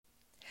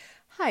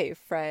Hi,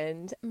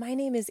 friend. My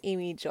name is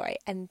Amy Joy,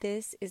 and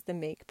this is the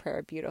Make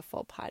Prayer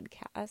Beautiful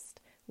podcast.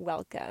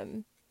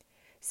 Welcome.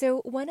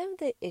 So, one of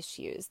the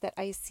issues that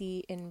I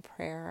see in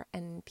prayer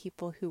and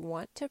people who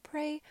want to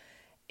pray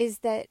is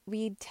that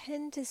we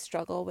tend to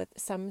struggle with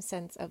some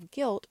sense of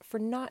guilt for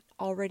not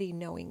already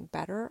knowing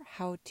better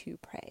how to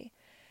pray.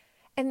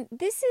 And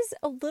this is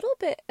a little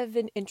bit of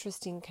an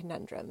interesting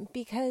conundrum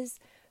because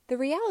the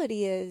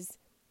reality is,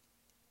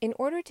 in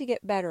order to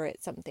get better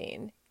at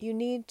something, you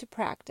need to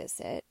practice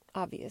it,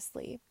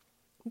 obviously,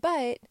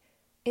 but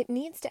it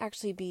needs to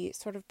actually be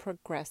sort of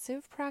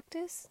progressive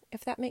practice,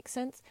 if that makes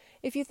sense.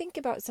 If you think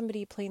about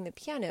somebody playing the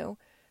piano,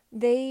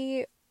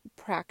 they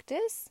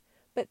practice,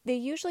 but they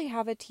usually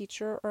have a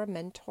teacher or a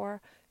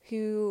mentor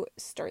who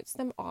starts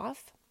them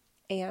off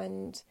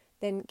and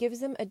then gives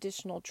them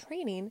additional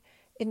training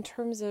in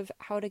terms of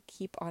how to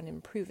keep on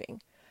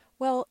improving.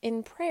 Well,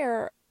 in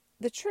prayer,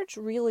 the church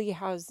really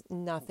has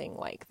nothing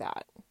like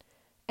that.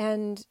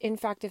 And in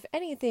fact, if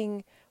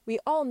anything, we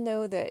all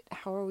know that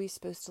how are we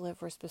supposed to live?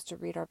 We're supposed to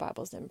read our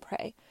Bibles and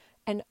pray.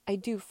 And I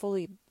do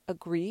fully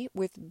agree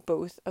with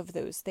both of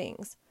those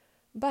things.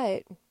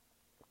 But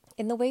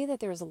in the way that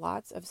there's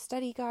lots of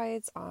study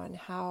guides on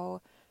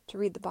how to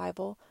read the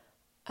Bible,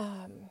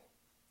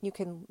 you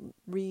can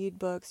read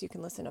books, you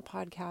can listen to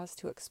podcasts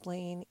to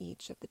explain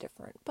each of the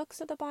different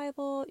books of the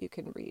Bible, you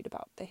can read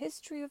about the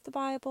history of the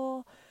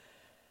Bible.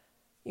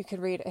 You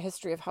can read a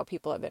history of how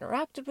people have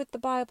interacted with the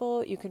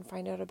Bible. You can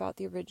find out about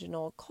the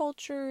original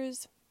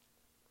cultures.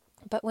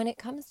 But when it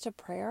comes to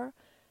prayer,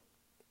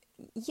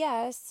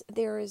 yes,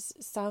 there is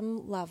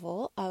some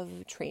level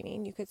of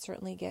training. You could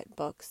certainly get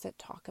books that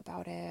talk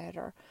about it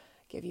or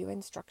give you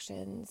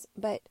instructions.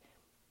 But,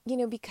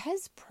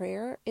 because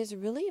prayer is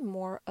really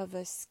more of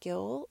a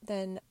skill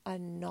than a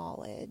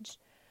knowledge,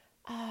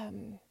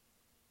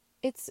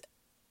 it's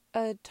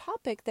a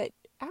topic that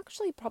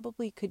actually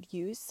probably could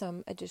use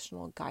some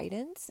additional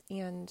guidance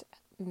and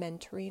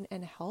mentoring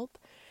and help.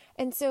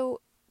 And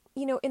so,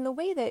 in the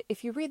way that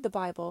if you read the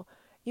Bible,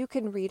 you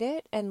can read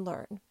it and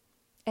learn.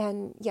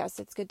 And yes,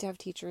 it's good to have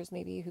teachers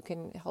maybe who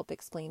can help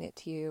explain it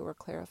to you or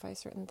clarify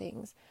certain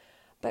things.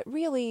 But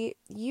really,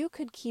 you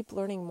could keep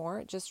learning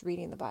more just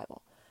reading the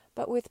Bible.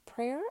 But with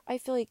prayer, I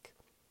feel like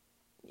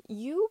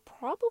you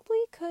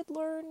probably could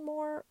learn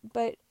more,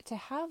 but to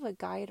have a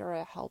guide or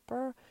a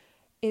helper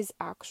is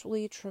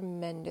actually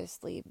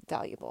tremendously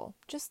valuable.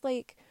 Just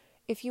like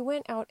if you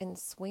went out and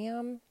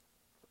swam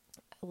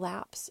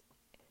laps,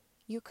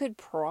 you could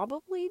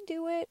probably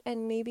do it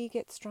and maybe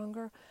get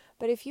stronger.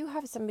 But if you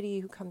have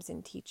somebody who comes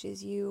and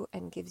teaches you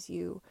and gives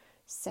you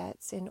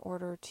sets in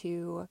order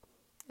to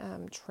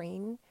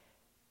train,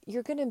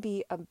 you're going to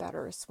be a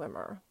better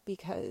swimmer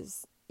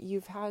because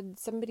you've had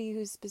somebody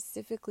who's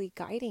specifically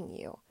guiding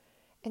you.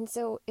 And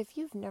so if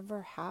you've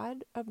never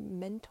had a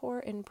mentor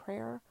in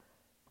prayer,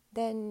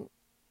 then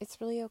it's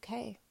really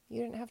okay.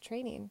 You didn't have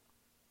training.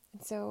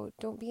 And so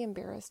don't be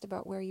embarrassed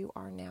about where you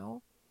are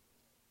now.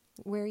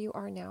 Where you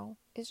are now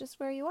is just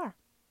where you are.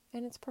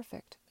 And it's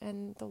perfect.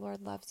 And the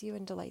Lord loves you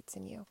and delights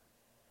in you.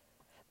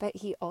 But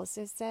He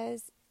also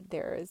says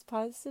there is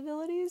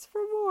possibilities for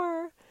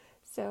more.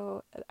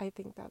 So I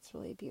think that's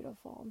really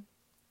beautiful.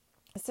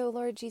 So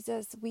Lord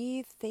Jesus,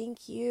 we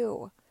thank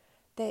you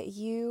that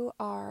you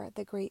are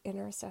the great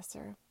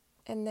intercessor.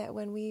 And that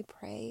when we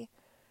pray,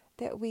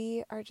 that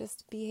we are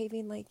just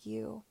behaving like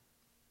you.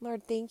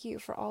 Lord, thank you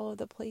for all of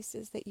the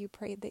places that you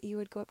prayed that you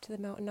would go up to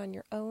the mountain on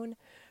your own,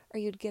 or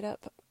you'd get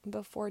up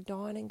before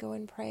dawn and go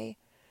and pray.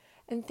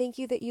 And thank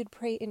you that you'd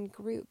pray in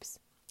groups,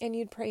 and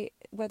you'd pray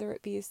whether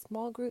it be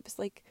small groups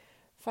like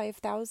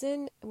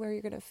 5,000 where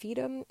you're going to feed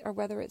them, or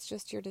whether it's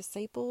just your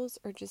disciples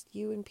or just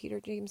you and Peter,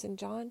 James, and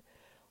John.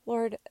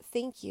 Lord,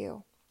 thank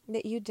you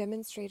that you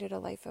demonstrated a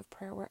life of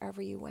prayer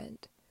wherever you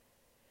went.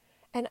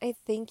 And I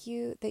thank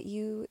you that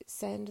you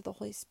send the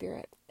Holy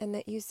Spirit and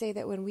that you say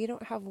that when we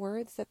don't have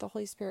words, that the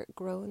Holy Spirit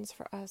groans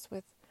for us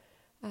with,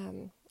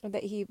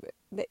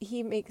 that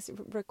he makes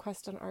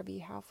request on our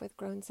behalf with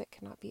groans that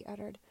cannot be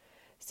uttered.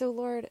 So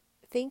Lord,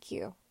 thank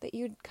you that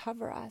you'd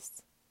cover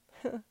us.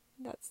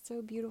 That's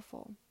so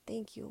beautiful.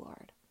 Thank you,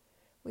 Lord.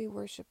 We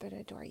worship and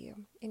adore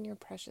you. In your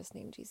precious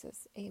name,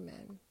 Jesus.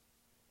 Amen.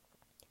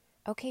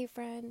 Okay,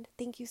 friend.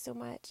 Thank you so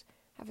much.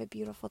 Have a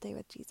beautiful day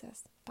with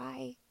Jesus.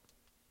 Bye.